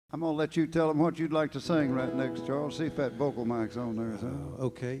I'm going to let you tell them what you'd like to sing right next, Charles. See if that vocal mic's on there.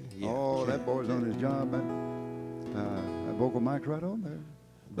 Okay. Yeah. Oh, sure. that boy's on his job, man. That vocal mic's right on there.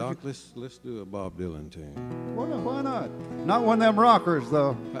 Doc, let's do a Bob Dylan tune. Well, no, why not? Not one of them rockers,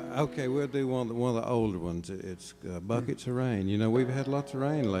 though. Okay, we'll do one of the older ones. It's Buckets of Rain. You know, we've had lots of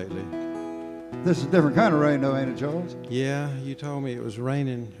rain lately. This is a different kind of rain, though, ain't it, Charles? Yeah, you told me it was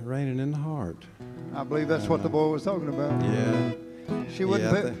raining in the heart. I believe that's what the boy was talking about. Yeah. She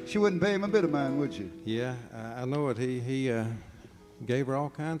wouldn't pay him a bit of mine, would she? Yeah, I know it. He gave her all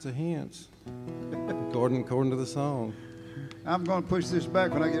kinds of hints, according to the song. I'm going to push this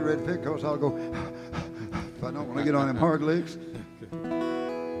back when I get ready to pick, because I'll go if I don't want to get on them hard licks.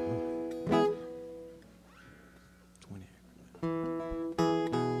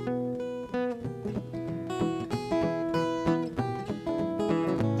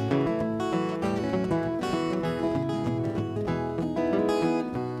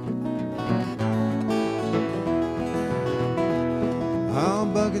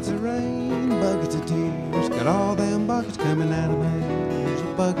 Buckets of rain, buckets of tears, got all them buckets coming out of my ears,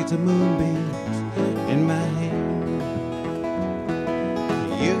 buckets of moonbeams in my hand.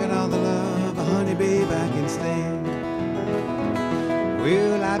 You got all the love, honey, babe, I can stand.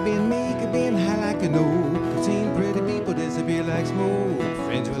 Well, I've been meek, I've been high like an oak, seen pretty people disappear like smoke.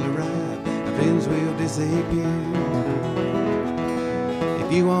 Friends will arrive, and friends will disappear.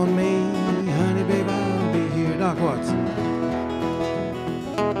 If you want me, honey, babe, I'll be here. Doc Watson.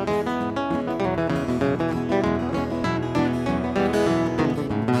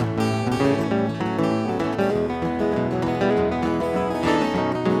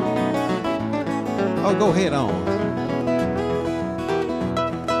 Oh, go ahead on.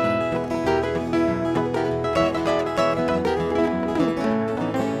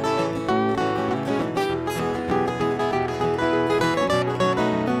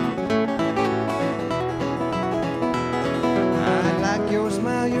 I like your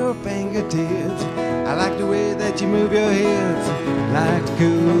smile, your fingertips. I like the way that you move your hips. Like the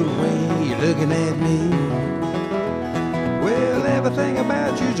cool way you're looking at me. Well, everything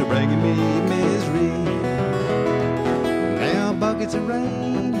about you's bringing me misery. Now buckets of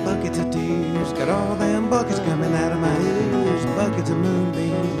rain, buckets of tears, got all them buckets coming out of my ears, buckets of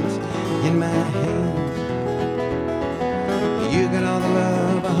moonbeams in my hands. You got all the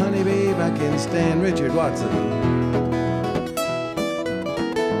love, honey, babe, I can stand. Richard Watson.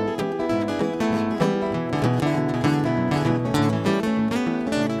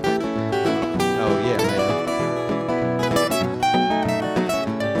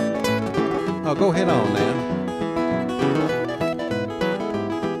 Oh, go ahead on now.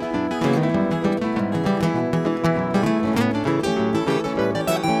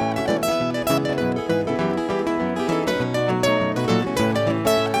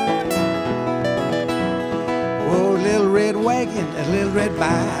 Oh, little red wagon, a little red bike.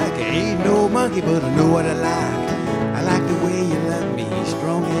 I ain't no monkey, but I know what I like. I like the way you love me,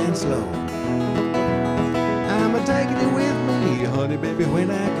 strong and slow. I'm taking you with me, honey, baby,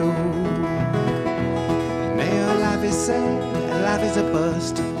 when I go. Life is sad, life is a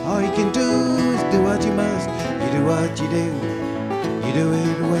bust. All you can do is do what you must. You do what you do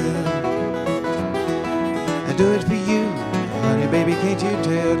it well. I do it for you, honey, baby, can't you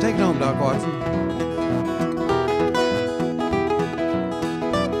tell? Take it home, Doc Watson.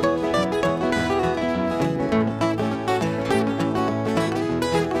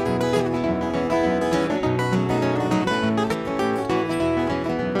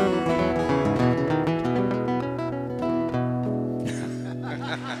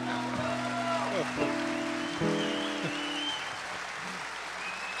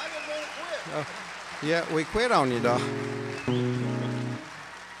 Yeah, we quit on you, Doc.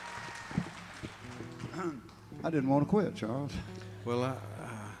 I didn't want to quit, Charles. Well,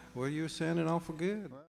 you were sending off for good.